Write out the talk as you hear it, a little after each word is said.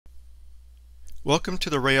Welcome to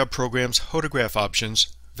the RAOB program's Hodograph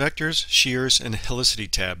options, Vectors, Shears, and Helicity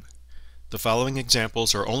tab. The following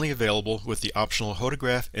examples are only available with the optional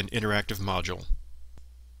Hodograph and Interactive module.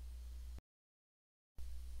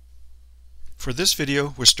 For this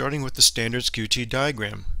video, we're starting with the standard QT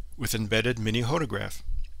diagram with embedded mini Hodograph.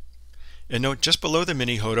 And note just below the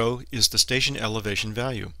mini Hodo is the station elevation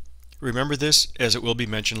value. Remember this as it will be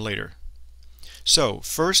mentioned later. So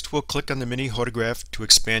first we'll click on the mini Hodograph to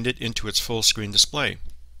expand it into its full screen display.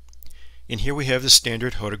 And here we have the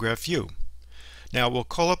standard Hodograph view. Now we'll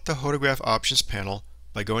call up the Hodograph options panel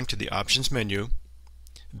by going to the options menu,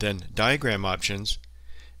 then diagram options,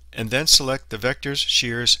 and then select the Vectors,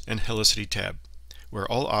 Shears, and Helicity tab,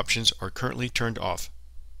 where all options are currently turned off.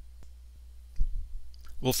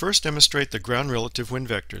 We'll first demonstrate the ground relative wind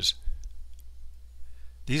vectors.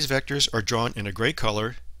 These vectors are drawn in a gray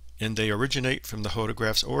color and they originate from the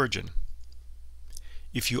Hodograph's origin.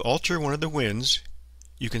 If you alter one of the winds,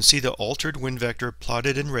 you can see the altered wind vector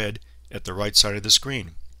plotted in red at the right side of the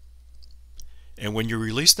screen. And when you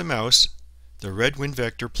release the mouse, the red wind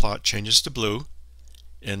vector plot changes to blue,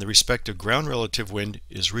 and the respective ground relative wind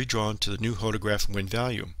is redrawn to the new Hodograph wind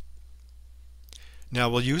value. Now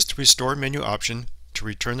we'll use the Restore menu option to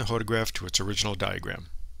return the Hodograph to its original diagram.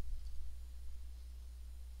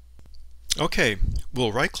 Okay,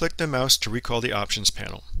 we'll right-click the mouse to recall the options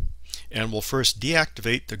panel, and we'll first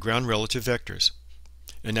deactivate the ground relative vectors,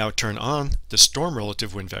 and now turn on the storm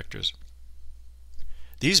relative wind vectors.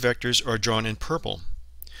 These vectors are drawn in purple,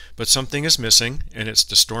 but something is missing, and it's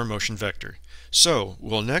the storm motion vector. So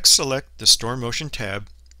we'll next select the storm motion tab,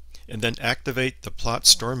 and then activate the plot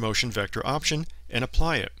storm motion vector option and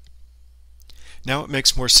apply it. Now it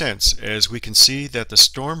makes more sense, as we can see that the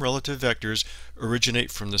storm relative vectors originate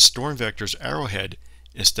from the storm vector's arrowhead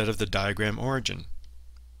instead of the diagram origin.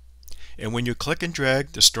 And when you click and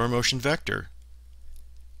drag the storm motion vector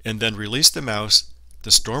and then release the mouse,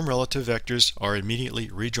 the storm relative vectors are immediately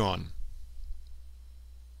redrawn.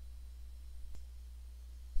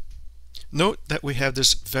 Note that we have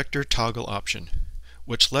this vector toggle option,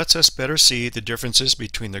 which lets us better see the differences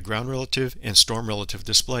between the ground relative and storm relative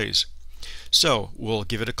displays. So we'll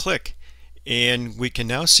give it a click, and we can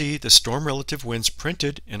now see the storm relative winds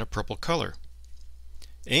printed in a purple color.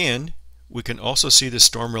 And we can also see the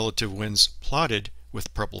storm relative winds plotted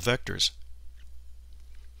with purple vectors.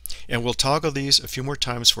 And we'll toggle these a few more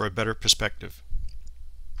times for a better perspective.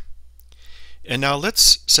 And now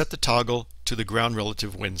let's set the toggle to the ground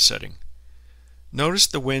relative wind setting. Notice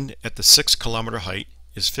the wind at the 6 kilometer height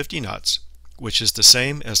is 50 knots, which is the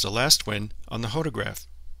same as the last wind on the Hodograph.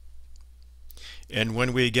 And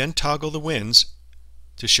when we again toggle the winds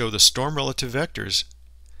to show the storm relative vectors,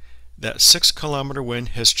 that 6 kilometer wind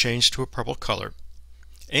has changed to a purple color,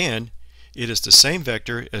 and it is the same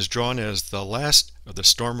vector as drawn as the last of the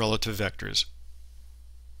storm relative vectors.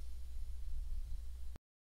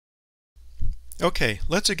 Okay,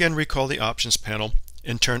 let's again recall the options panel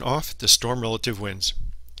and turn off the storm relative winds.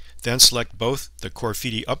 Then select both the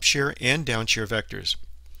Corfiti upshear and downshear vectors.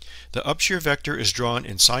 The upshear vector is drawn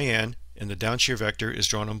in cyan and the downshear vector is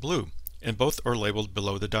drawn in blue, and both are labeled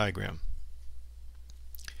below the diagram.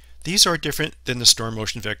 These are different than the storm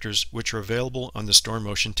motion vectors, which are available on the storm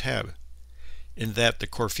motion tab, in that the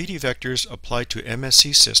Corfiti vectors apply to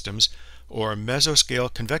MSC systems or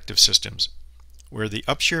mesoscale convective systems, where the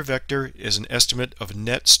upshear vector is an estimate of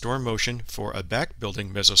net storm motion for a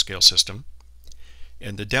back-building mesoscale system,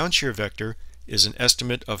 and the downshear vector is an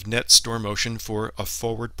estimate of net storm motion for a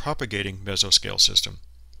forward propagating mesoscale system.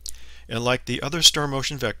 And like the other storm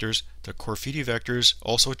motion vectors, the Corfiti vectors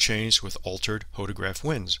also change with altered Hodograph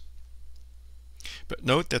winds. But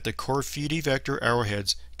note that the Corfiti vector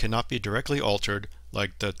arrowheads cannot be directly altered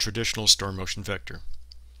like the traditional storm motion vector.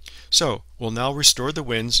 So we'll now restore the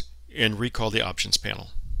winds and recall the options panel.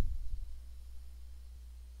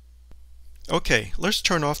 Okay, let's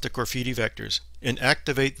turn off the Corfiti vectors and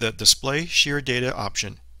activate the Display Shear Data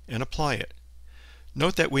option and apply it.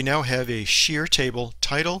 Note that we now have a shear table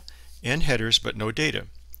title and headers but no data.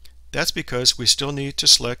 That's because we still need to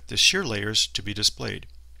select the shear layers to be displayed.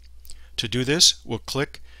 To do this, we'll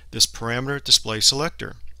click this parameter display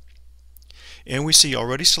selector. And we see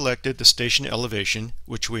already selected the station elevation,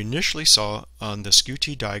 which we initially saw on the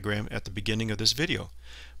QT diagram at the beginning of this video,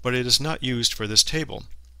 but it is not used for this table.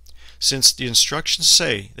 Since the instructions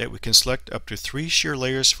say that we can select up to 3 shear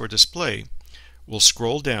layers for display, we'll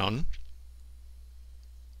scroll down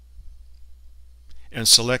and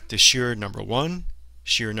select the shear number 1,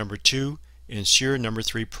 shear number 2, and shear number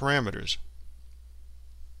 3 parameters.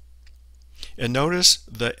 And notice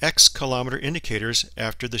the X kilometer indicators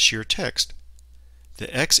after the shear text.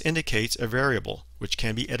 The X indicates a variable which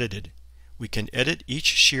can be edited. We can edit each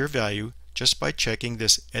shear value just by checking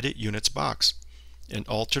this Edit Units box and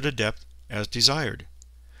alter the depth as desired.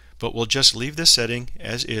 But we'll just leave this setting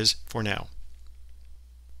as is for now.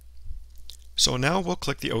 So now we'll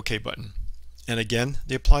click the OK button, and again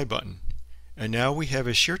the Apply button, and now we have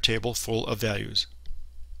a shear table full of values.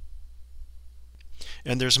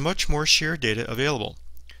 And there's much more shear data available.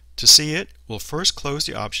 To see it, we'll first close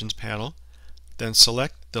the Options panel, then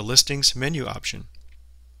select the Listings menu option,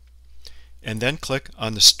 and then click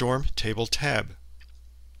on the Storm Table tab.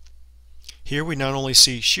 Here we not only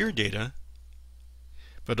see shear data,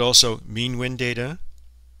 but also mean wind data,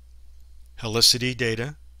 helicity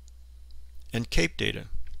data, and cape data.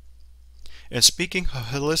 And speaking of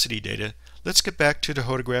helicity data, let's get back to the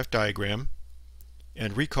Hodograph diagram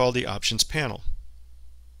and recall the Options panel.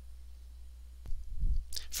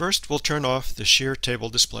 First, we'll turn off the shear table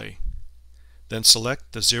display. Then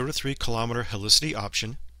select the 0 to 3 kilometer helicity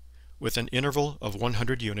option with an interval of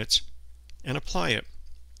 100 units and apply it.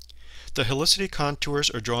 The helicity contours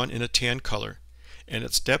are drawn in a tan color, and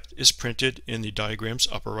its depth is printed in the diagram's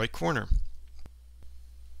upper right corner.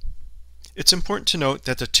 It's important to note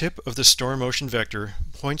that the tip of the storm motion vector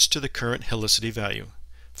points to the current helicity value.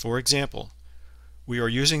 For example, we are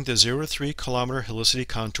using the 0 to 3 kilometer helicity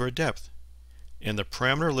contour depth, and the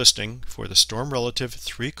parameter listing for the storm-relative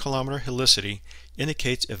 3 kilometer helicity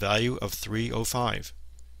indicates a value of 305.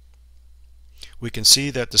 We can see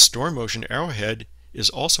that the storm motion arrowhead is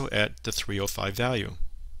also at the 305 value.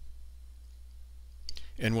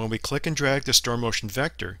 And when we click and drag the storm motion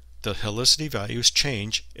vector, the helicity values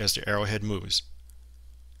change as the arrowhead moves.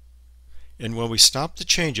 And when we stop the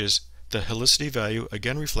changes, the helicity value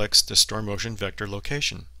again reflects the storm motion vector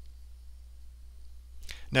location.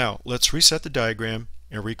 Now, let's reset the diagram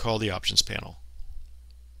and recall the Options panel.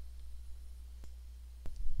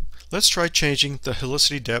 Let's try changing the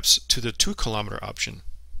helicity depths to the 2 kilometer option,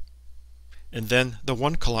 and then the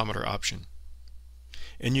 1 kilometer option.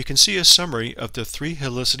 And you can see a summary of the 3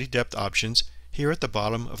 helicity depth options here at the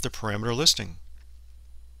bottom of the parameter listing.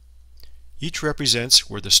 Each represents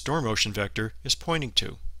where the storm motion vector is pointing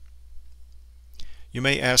to. You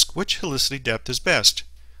may ask which helicity depth is best.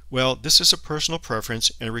 Well, this is a personal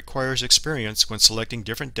preference and requires experience when selecting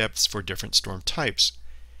different depths for different storm types.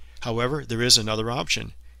 However, there is another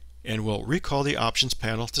option, and we'll recall the Options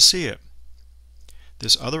panel to see it.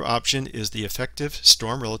 This other option is the Effective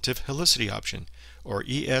Storm-Relative Helicity option, or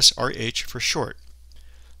ESRH for short.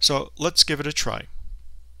 So let's give it a try.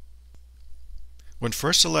 When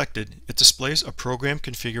first selected, it displays a program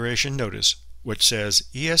configuration notice which says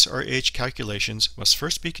ESRH calculations must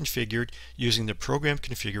first be configured using the program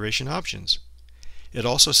configuration options. It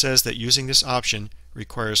also says that using this option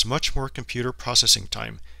requires much more computer processing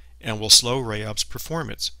time and will slow RAOB's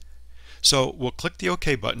performance. So we'll click the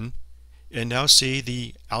OK button and now see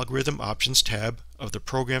the Algorithm Options tab of the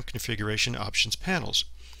Program Configuration Options panels.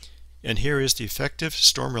 And here is the Effective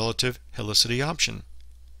Storm-Relative Helicity option.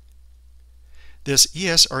 This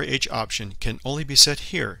ESRH option can only be set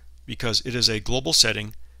here because it is a global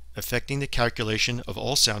setting affecting the calculation of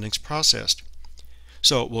all soundings processed.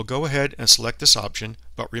 So we'll go ahead and select this option,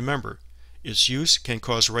 but remember, its use can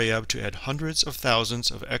cause RAOB to add hundreds of thousands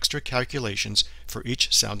of extra calculations for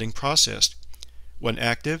each sounding processed. When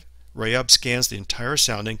active, RAOB scans the entire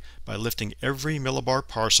sounding by lifting every millibar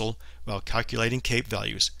parcel while calculating cape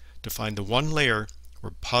values to find the one layer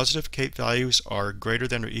where positive cape values are greater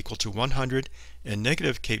than or equal to 100 and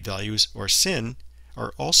negative cape values, or SIN,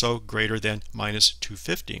 are also greater than minus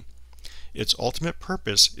 250. Its ultimate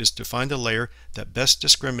purpose is to find the layer that best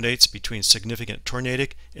discriminates between significant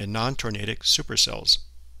tornadic and non-tornadic supercells.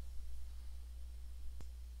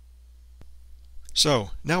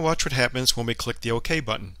 So, now watch what happens when we click the OK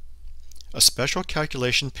button. A special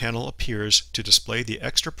calculation panel appears to display the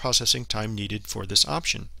extra processing time needed for this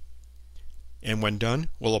option. And when done,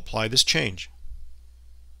 we'll apply this change.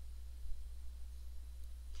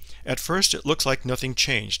 At first it looks like nothing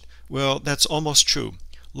changed. Well, that's almost true.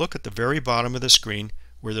 Look at the very bottom of the screen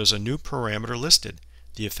where there's a new parameter listed,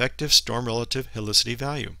 the Effective Storm-Relative Helicity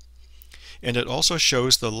value. And it also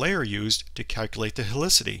shows the layer used to calculate the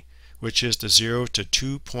helicity, which is the 0 to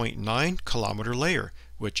 2.9 kilometer layer,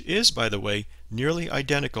 which is, by the way, nearly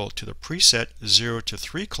identical to the preset 0 to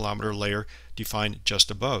 3 kilometer layer defined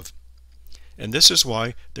just above. And this is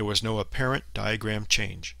why there was no apparent diagram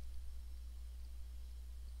change.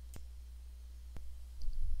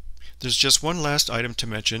 There's just one last item to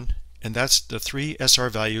mention, and that's the 3 SR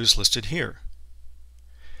values listed here.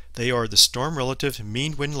 They are the storm-relative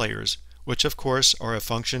mean wind layers, which of course are a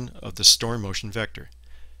function of the storm motion vector.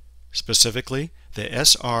 Specifically, the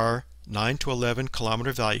SR 9 to 11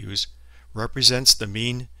 kilometer values represents the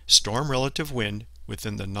mean storm-relative wind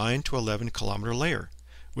within the 9 to 11 kilometer layer,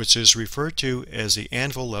 which is referred to as the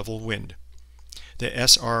anvil level wind. The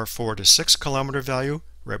SR 4 to 6 kilometer value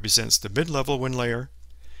represents the mid-level wind layer,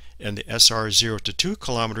 and the SR 0 to 2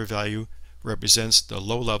 kilometer value represents the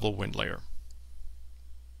low-level wind layer.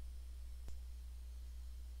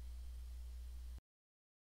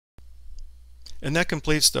 And that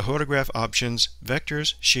completes the Hodograph Options,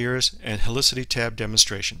 Vectors, Shears, and Helicity tab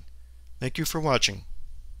demonstration. Thank you for watching.